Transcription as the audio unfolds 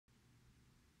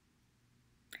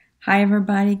Hi,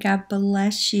 everybody. God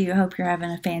bless you. I hope you're having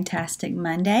a fantastic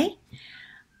Monday.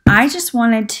 I just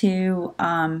wanted to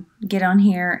get on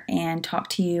here and talk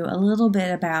to you a little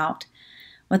bit about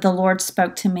what the Lord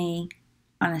spoke to me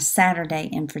on a Saturday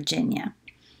in Virginia.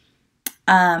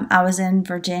 I was in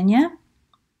Virginia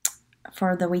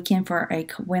for the weekend for a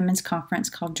women's conference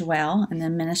called Dwell, and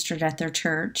then ministered at their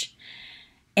church.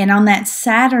 And on that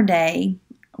Saturday,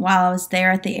 while I was there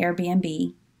at the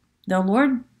Airbnb, the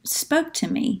Lord spoke to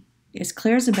me as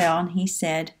clear as a bell, and he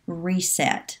said,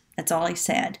 reset. That's all he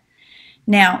said.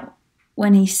 Now,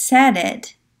 when he said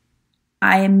it,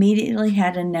 I immediately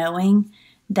had a knowing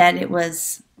that it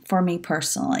was for me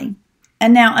personally.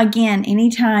 And now, again,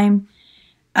 anytime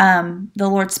the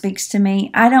Lord speaks to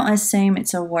me, I don't assume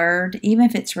it's a word, even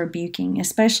if it's rebuking,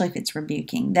 especially if it's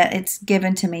rebuking, that it's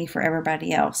given to me for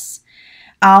everybody else.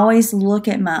 I always look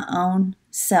at my own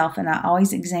self, and I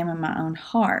always examine my own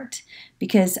heart,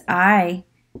 because I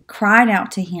cried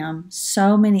out to him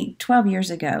 12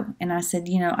 years ago, and I said,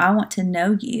 I want to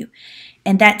know you.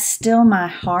 And that's still my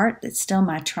heart, that's still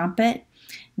my trumpet,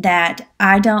 that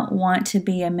I don't want to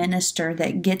be a minister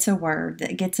that gets a word,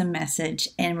 that gets a message,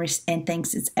 and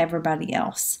thinks it's everybody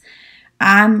else.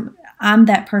 I'm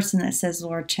that person that says,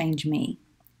 Lord, change me.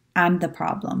 I'm the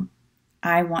problem.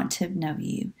 I want to know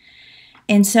you.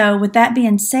 And so with that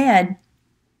being said,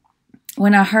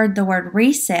 when I heard the word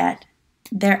reset,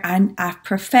 I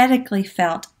prophetically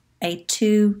felt that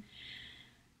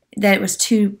it was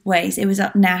two ways. It was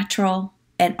natural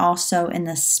and also in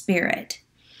the spirit.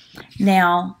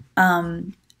 Now,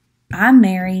 I'm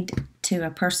married to a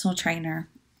personal trainer.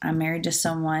 I'm married to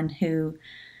someone who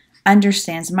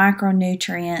understands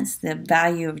micronutrients, the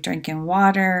value of drinking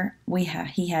water.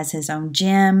 He has his own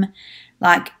gym.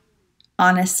 Like,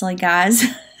 honestly, guys,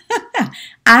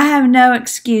 I have no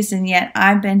excuse, and yet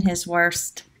I've been his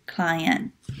worst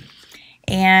client.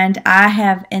 And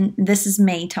this is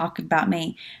me talking about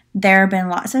me. There have been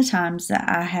lots of times that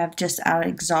I have, just out of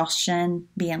exhaustion,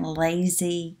 being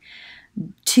lazy,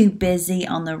 too busy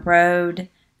on the road,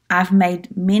 I've made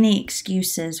many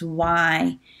excuses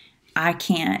why I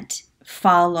can't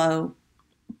follow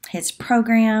his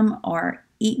program or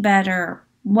eat better or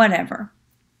whatever,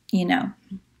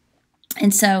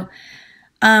 And so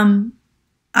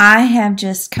I have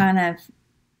just kind of,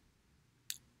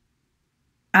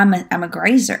 I'm a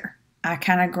grazer. I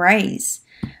kind of graze.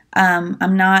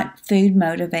 I'm not food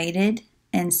motivated,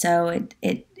 and so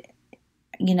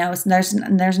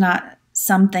there's not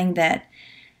something that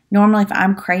normally, if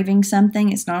I'm craving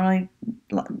something, it's normally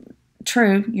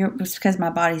true. It's because my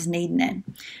body's needing it.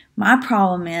 My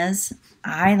problem is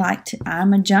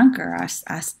I'm a junker.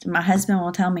 My husband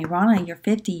will tell me, Ronna, you're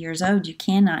 50 years old. You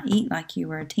cannot eat like you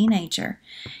were a teenager.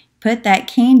 Put that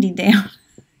candy down,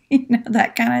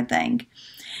 that kind of thing.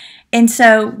 And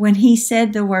so when he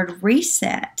said the word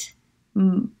reset,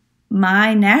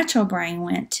 my natural brain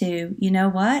went to, you know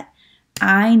what?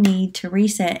 I need to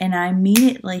reset. And I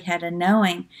immediately had a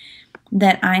knowing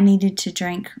that I needed to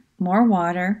drink more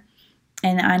water,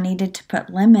 and I needed to put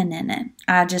lemon in it.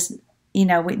 I just,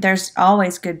 there's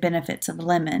always good benefits of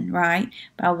lemon, right?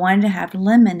 But I wanted to have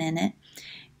lemon in it.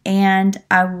 And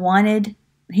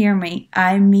hear me,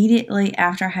 I immediately,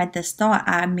 after I had this thought,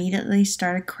 I immediately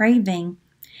started craving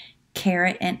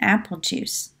carrot and apple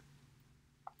juice,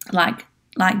 like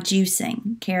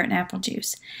juicing, carrot and apple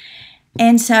juice.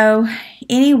 And so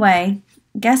anyway,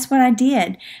 guess what I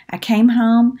did? I came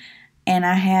home, and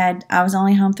I was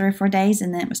only home 3 or 4 days,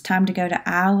 and then it was time to go to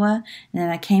Iowa. And then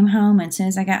I came home, and as soon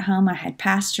as I got home, I had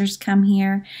pastors come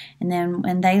here. And then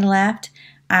when they left,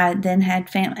 I then had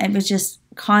family. It was just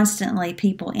constantly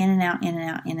people in and out, in and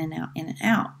out, in and out, in and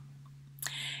out.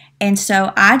 And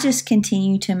so I just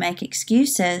continue to make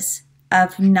excuses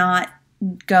of not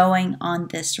going on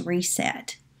this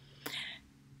reset.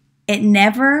 It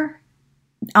never,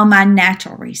 on my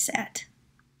natural reset,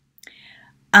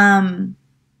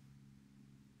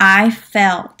 I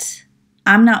felt,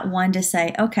 I'm not one to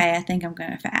say, okay, I think I'm going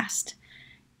to fast.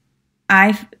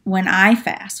 When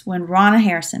RONNA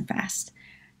Harrison fasts,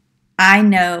 I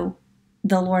know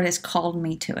the Lord has called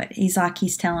me to it. He's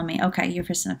telling me, okay, you're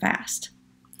just going to fast.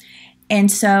 And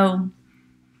so,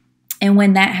 and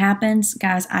when that happens,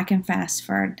 guys, I can fast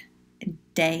for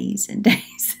days and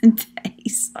days and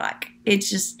days.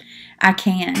 I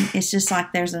can. It's just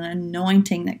like there's an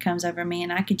anointing that comes over me,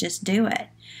 and I could just do it.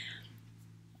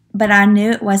 But I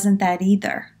knew it wasn't that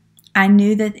either. I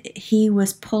knew that he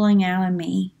was pulling out of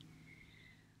me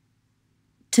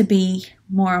to be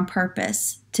more on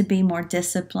purpose, to be more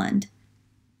disciplined.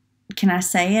 Can I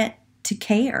say it? To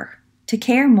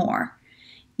care more.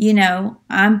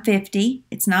 I'm 50.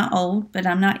 It's not old, but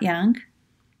I'm not young.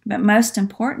 But most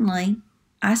importantly,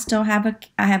 I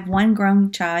have one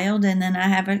grown child, and then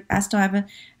I still have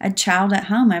a child at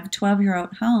home. I have a 12-year-old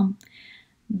at home.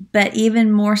 But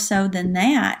even more so than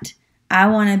that, I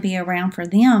want to be around for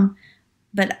them.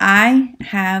 But I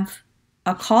have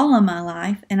a call on my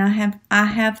life, and I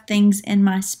have things in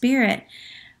my spirit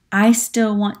I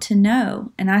still want to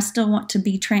know, and I still want to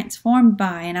be transformed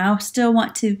by, and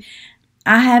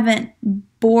I haven't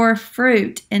bore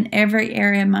fruit in every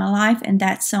area of my life, and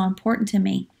that's so important to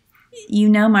me. You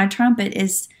know, my trumpet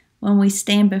is when we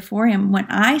stand before Him. When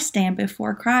I stand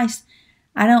before Christ,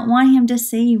 I don't want Him to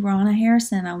see Ronna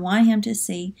Harrison. I want Him to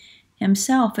see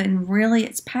Himself, and really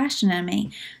it's passion in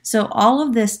me. So all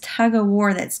of this tug of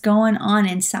war that's going on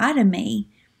inside of me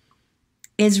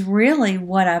is really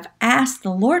what I've asked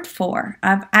the Lord for.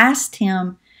 I've asked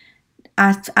Him,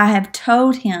 I have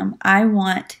told Him I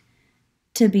want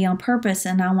to be on purpose,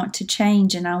 and I want to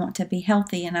change, and I want to be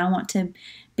healthy, and I want to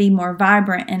be more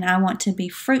vibrant, and I want to be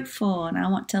fruitful, and I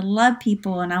want to love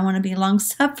people, and I want to be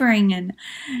long-suffering and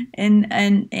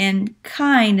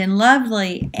kind and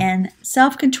lovely and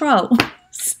self-control.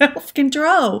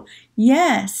 Self-control.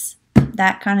 Yes,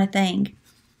 that kind of thing.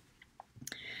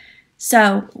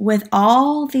 So with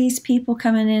all these people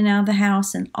coming in and out of the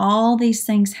house and all these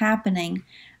things happening,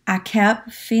 I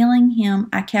kept feeling Him.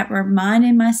 I kept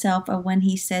reminding myself of when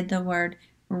He said the word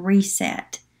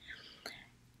reset.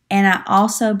 And I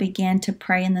also began to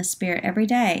pray in the Spirit every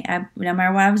day. No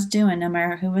matter what I was doing, no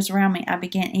matter who was around me,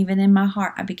 even in my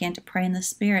heart, I began to pray in the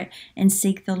Spirit and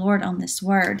seek the Lord on this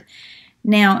word.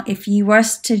 Now, if you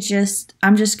was to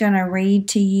I'm just going to read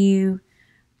to you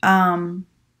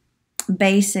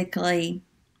basically,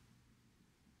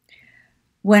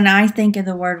 when I think of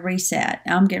the word reset,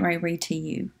 I'm getting ready to read to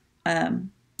you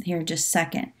here in just a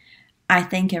second. I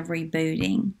think of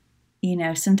rebooting. You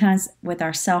know, sometimes with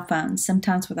our cell phones,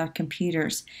 sometimes with our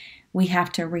computers, we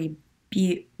have to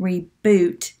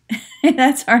reboot.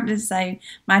 That's hard to say.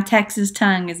 My Texas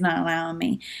tongue is not allowing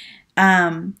me.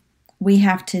 We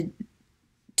have to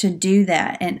do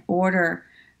that in order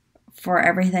for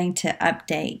everything to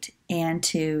update and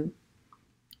to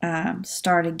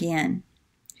start again.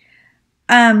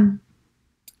 Let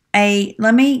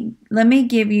me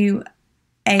give you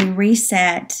a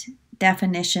reset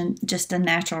definition, just a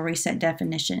natural reset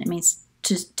definition. It means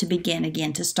to begin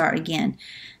again, to start again.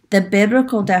 The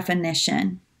biblical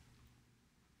definition,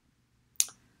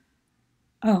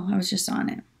 I was just on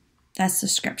it. That's the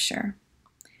scripture.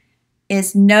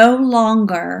 Is no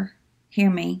longer,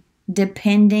 hear me,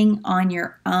 depending on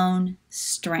your own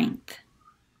strength.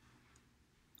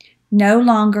 No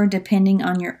longer depending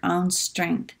on your own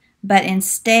strength, but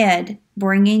instead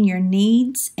bringing your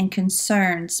needs and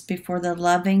concerns before the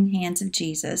loving hands of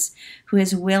Jesus, who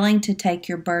is willing to take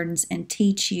your burdens and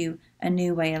teach you a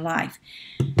new way of life.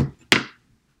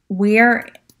 We're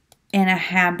in a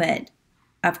habit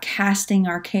of casting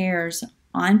our cares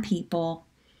on people,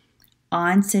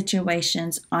 on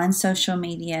situations, on social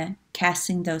media,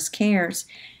 casting those cares,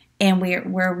 and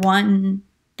we're wanting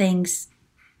things.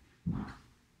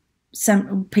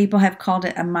 Some people have called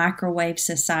it a microwave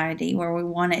society, where we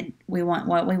want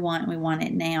what we want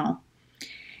it now.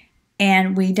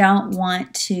 And we don't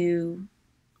want to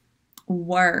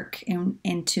work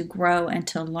and to grow and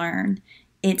to learn.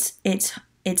 It's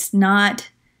not,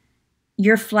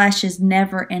 your flesh is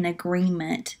never in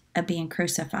agreement of being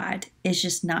crucified. It's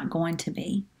just not going to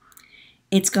be.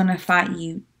 It's going to fight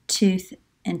you tooth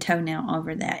and toenail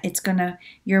over that.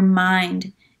 Your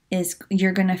mind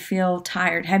you're going to feel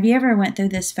tired. Have you ever went through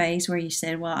this phase where you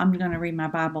said, well, I'm going to read my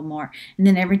Bible more, and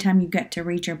then every time you get to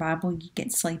read your Bible, you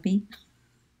get sleepy?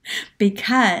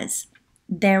 Because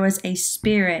there was a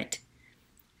spirit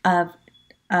of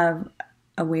a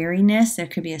weariness. There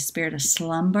could be a spirit of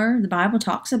slumber. The Bible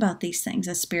talks about these things.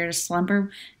 A spirit of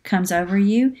slumber comes over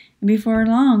you, and before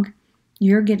long,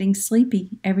 you're getting sleepy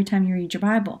every time you read your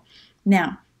Bible.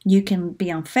 Now, you can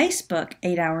be on Facebook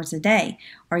 8 hours a day,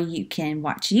 or you can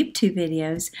watch YouTube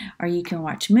videos, or you can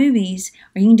watch movies,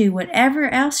 or you can do whatever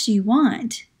else you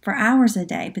want for hours a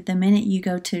day. But the minute you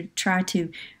go to try to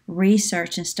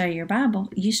research and study your Bible,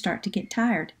 you start to get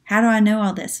tired. How do I know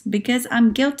all this? Because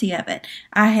I'm guilty of it.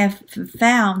 I have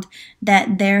found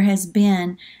that there has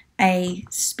been a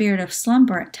spirit of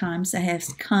slumber at times that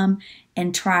has come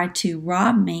and tried to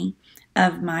rob me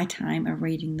of my time of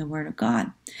reading the Word of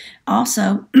God.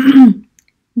 Also,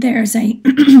 there's a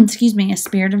a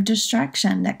spirit of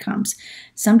distraction that comes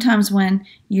sometimes when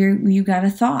you got a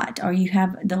thought, or you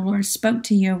have the Lord spoke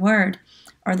to you a word,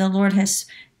 or the Lord has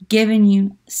given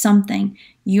you something.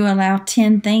 You allow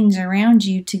 10 things around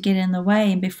you to get in the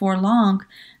way, and before long,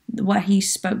 what he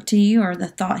spoke to you or the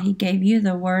thought he gave you,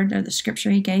 the word or the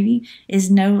scripture he gave you, is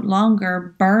no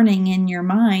longer burning in your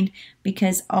mind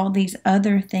because all these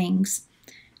other things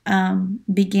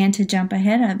began to jump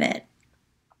ahead of it.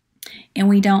 And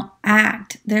we don't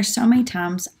act. There's so many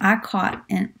times I caught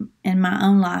in my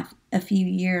own life a few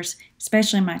years,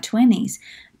 especially in my 20s.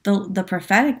 The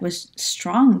prophetic was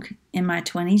strong in my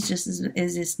 20s just as it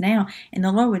is now. And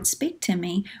the Lord would speak to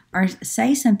me or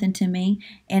say something to me,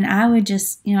 and I would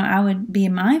just, I would be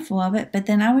mindful of it, but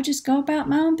then I would just go about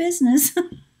my own business.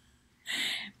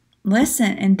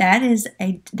 Listen, and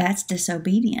that's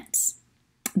disobedience.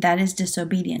 That is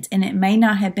disobedience. And it may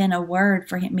not have been a word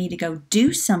for me to go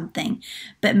do something,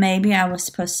 but maybe I was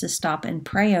supposed to stop and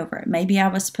pray over it. Maybe I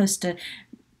was supposed to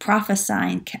prophesy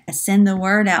and send the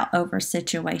word out over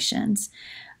situations.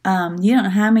 You don't know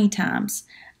how many times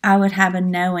I would have a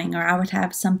knowing, or I would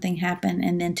have something happen,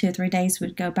 and then 2 or 3 days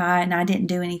would go by and I didn't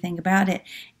do anything about it.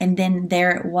 And then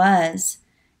there it was.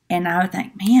 And I would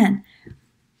think, man,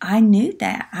 I knew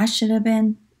that. I should have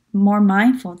been more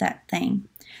mindful of that thing.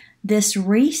 This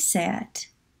reset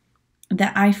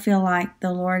that I feel like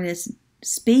the Lord is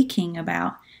speaking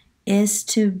about is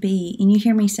to be, and you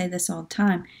hear me say this all the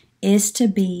time, is to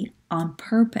be on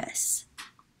purpose.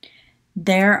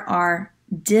 There are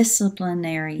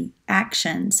disciplinary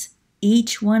actions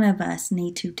each one of us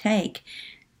need to take.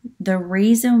 The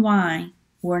reason why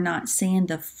we're not seeing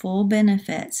the full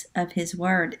benefits of His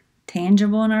Word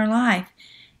tangible in our life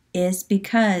is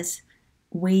because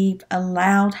we've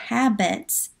allowed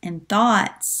habits and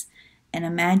thoughts and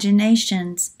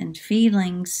imaginations and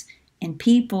feelings and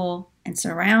people and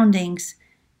surroundings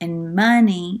and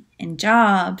money and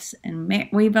jobs, and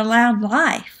we've allowed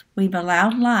life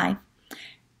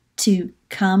to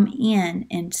come in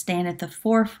and stand at the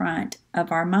forefront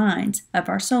of our minds, of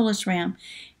our soulish realm,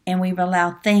 and we've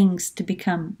allowed things to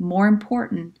become more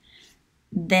important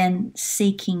than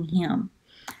seeking Him.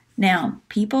 Now,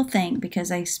 people think because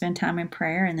they spend time in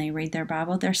prayer and they read their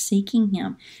Bible, they're seeking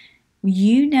Him.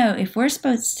 If we're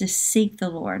supposed to seek the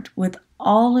Lord with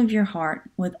all of your heart,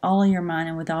 with all of your mind,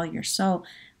 and with all your soul,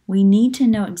 we need to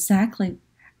know exactly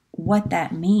what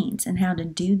that means and how to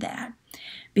do that.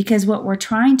 Because what we're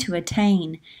trying to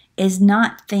attain is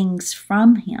not things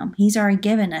from Him. He's already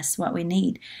given us what we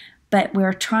need. But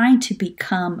we're trying to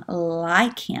become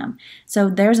like Him. So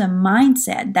there's a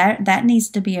mindset. That needs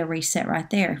to be a reset right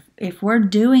there. If we're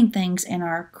doing things in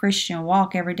our Christian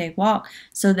walk, everyday walk,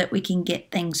 so that we can get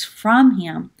things from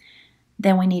Him,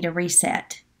 then we need a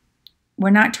reset. We're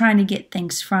not trying to get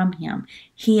things from Him.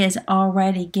 He has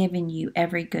already given you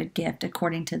every good gift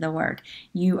according to the Word.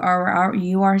 You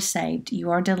are saved. You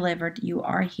are delivered. You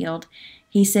are healed.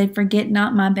 He said, "Forget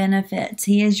not my benefits."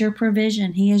 He is your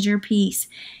provision. He is your peace.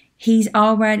 He's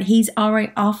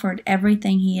already offered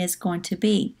everything He is going to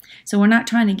be. So we're not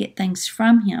trying to get things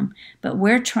from Him, but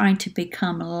we're trying to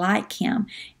become like Him.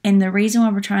 And the reason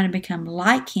why we're trying to become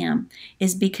like Him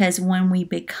is because when we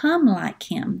become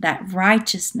like Him, that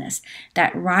righteousness,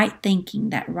 that right thinking,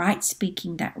 that right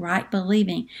speaking, that right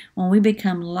believing, when we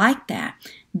become like that,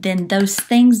 then those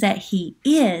things that He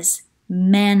is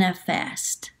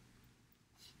manifest.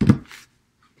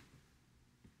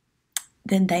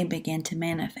 Then they begin to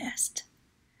manifest.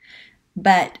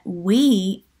 But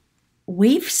we've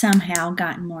somehow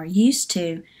gotten more used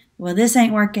to, well, this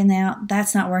ain't working out,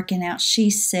 that's not working out,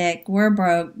 she's sick, we're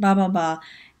broke, blah, blah, blah.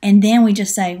 And then we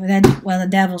just say, well, the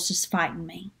devil's just fighting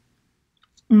me.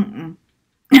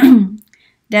 The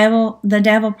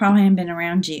devil probably ain't been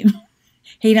around you.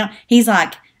 He's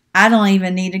like, I don't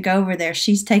even need to go over there.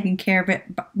 She's taking care of it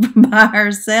by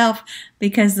herself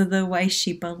because of the way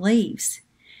she believes.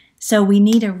 So we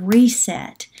need a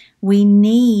reset. We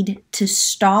need to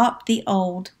stop the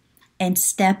old and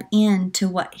step into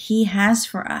what He has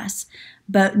for us,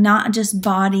 but not just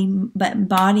body, but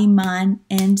body, mind,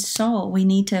 and soul. We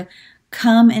need to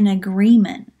come in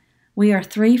agreement. We are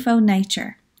threefold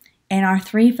nature, and our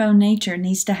threefold nature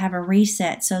needs to have a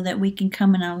reset so that we can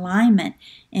come in alignment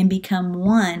and become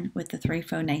one with the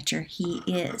threefold nature He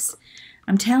is.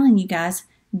 I'm telling you guys,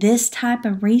 this type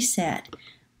of reset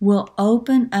will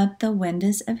open up the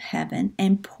windows of heaven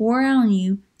and pour on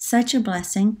you such a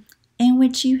blessing in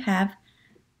which you have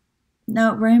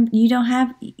no room. You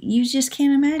just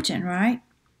can't imagine, right?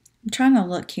 I'm trying to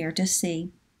look here to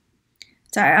see.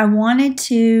 So I wanted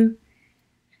to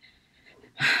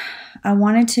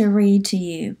read to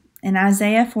you. And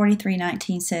Isaiah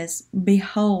 43:19 says,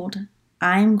 "Behold,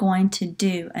 I am going to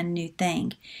do a new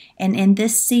thing." And in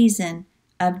this season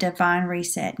of divine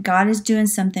reset, God is doing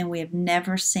something we have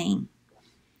never seen.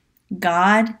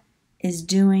 God is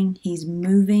doing, He's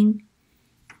moving,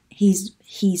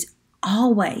 He's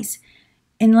always.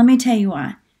 And let me tell you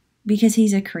why. Because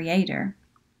he's a creator.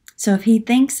 So if he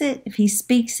thinks it, if he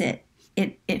speaks it,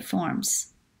 it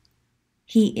forms.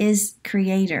 He is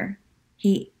creator.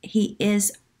 He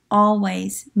is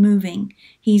always moving.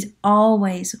 He's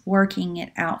always working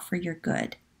it out for your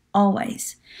good.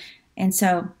 Always. And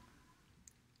so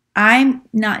I'm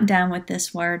not done with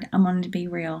this word. I'm going to be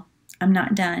real. I'm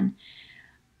not done.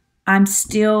 I'm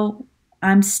still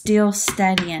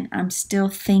studying. I'm still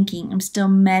thinking. I'm still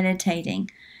meditating.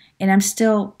 And I'm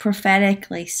still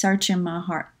prophetically searching my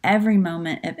heart every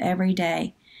moment of every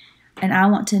day. And I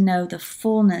want to know the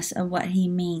fullness of what he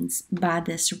means by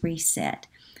this reset.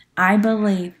 I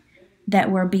believe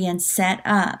that we're being set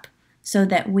up so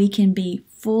that we can be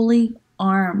fully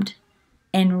armed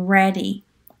and ready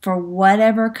for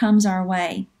whatever comes our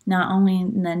way, not only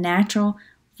in the natural,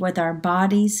 with our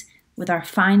bodies, with our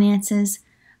finances,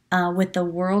 with the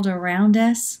world around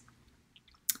us,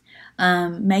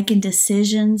 making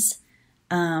decisions,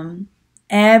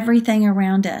 everything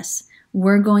around us.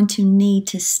 We're going to need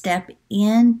to step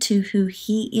into who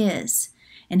he is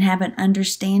and have an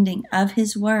understanding of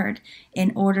his word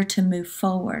in order to move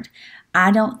forward.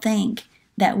 I don't think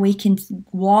that we can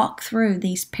walk through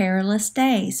these perilous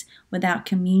days without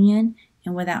communion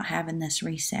and without having this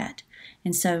reset.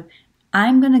 And so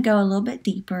I'm going to go a little bit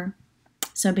deeper.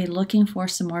 So be looking for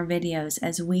some more videos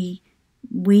as we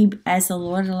as the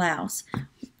Lord allows,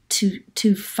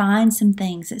 to find some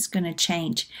things that's going to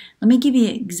change. Let me give you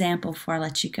an example before I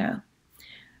let you go.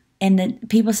 And the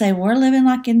people say, we're living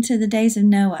like into the days of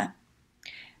Noah.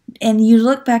 And you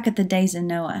look back at the days of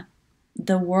Noah,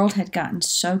 the world had gotten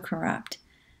so corrupt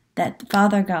that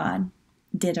Father God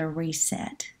did a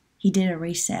reset. He did a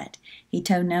reset. He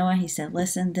told Noah, he said,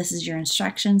 listen, this is your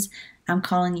instructions. I'm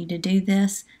calling you to do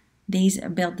this.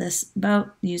 Build this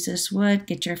boat, use this wood,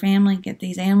 get your family, get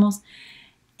these animals.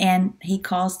 And he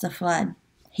caused the flood.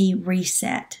 He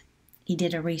reset. He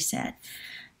did a reset.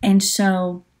 And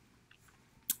so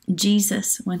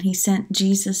Jesus, when he sent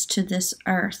Jesus to this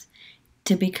earth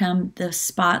to become the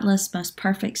spotless, most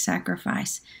perfect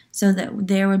sacrifice so that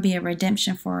there would be a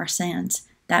redemption for our sins,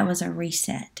 that was a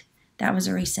reset. That was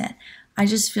a reset. I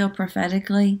just feel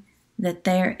prophetically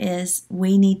that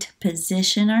we need to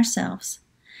position ourselves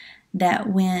that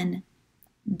when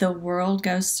the world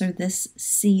goes through this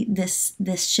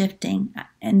shifting,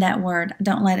 and that word,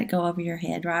 don't let it go over your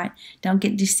head, right? Don't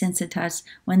get desensitized.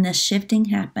 When the shifting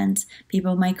happens,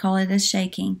 people may call it a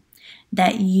shaking,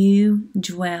 that you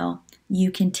dwell, you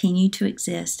continue to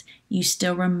exist, you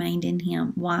still remained in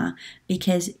him. Why?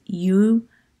 Because your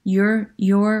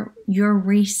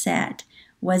reset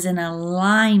was in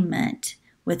alignment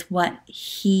with what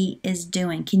he is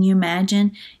doing. Can you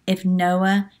imagine if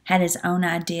Noah had his own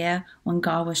idea when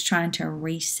God was trying to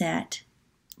reset,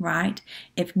 right?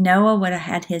 If Noah would have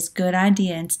had his good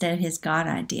idea instead of his God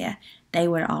idea, they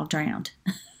would all drowned.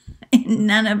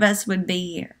 None of us would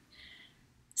be here.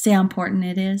 See how important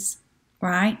it is,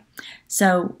 right?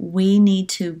 So we need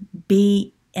to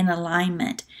be in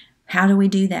alignment. How do we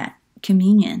do that?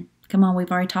 Communion. Come on,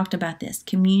 we've already talked about this.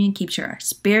 Communion keeps your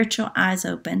spiritual eyes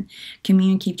open.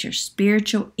 Communion keeps your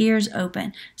spiritual ears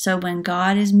open. So when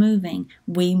God is moving,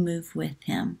 we move with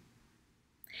him.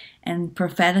 And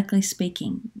prophetically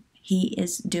speaking, he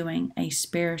is doing a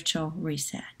spiritual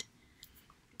reset.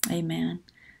 Amen.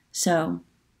 So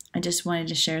I just wanted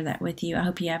to share that with you. I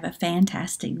hope you have a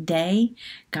fantastic day.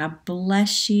 God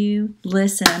bless you.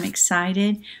 Listen, I'm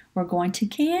excited. We're going to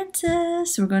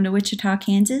Kansas. We're going to Wichita,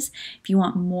 Kansas. If you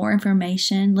want more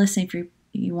information, listen, if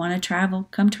you want to travel,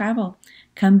 come travel.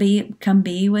 Come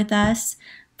be with us.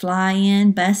 Fly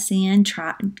in, bus in,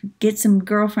 get some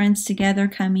girlfriends together,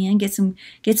 come in, get some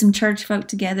church folk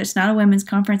together. It's not a women's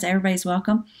conference. Everybody's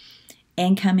welcome.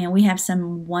 And come in. We have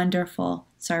some wonderful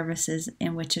services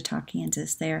in Wichita,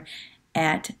 Kansas there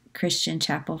at Christian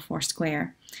Chapel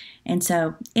Foursquare. And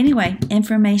so anyway,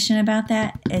 information about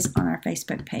that is on our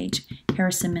Facebook page,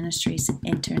 Harrison Ministries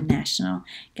International.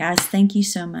 Guys, thank you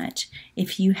so much.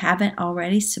 If you haven't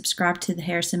already subscribed to the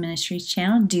Harrison Ministries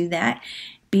channel, do that.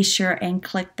 Be sure and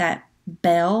click that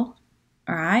bell,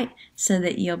 all right, so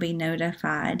that you'll be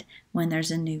notified when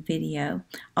there's a new video.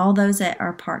 All those that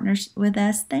are partners with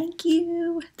us, thank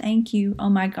you. Thank you. Oh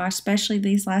my gosh, especially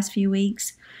these last few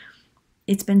weeks.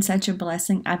 It's been such a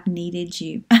blessing. I've needed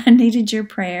you. I needed your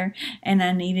prayer, and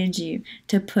I needed you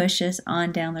to push us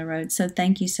on down the road. So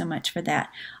thank you so much for that.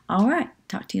 All right.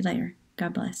 Talk to you later.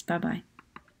 God bless. Bye-bye.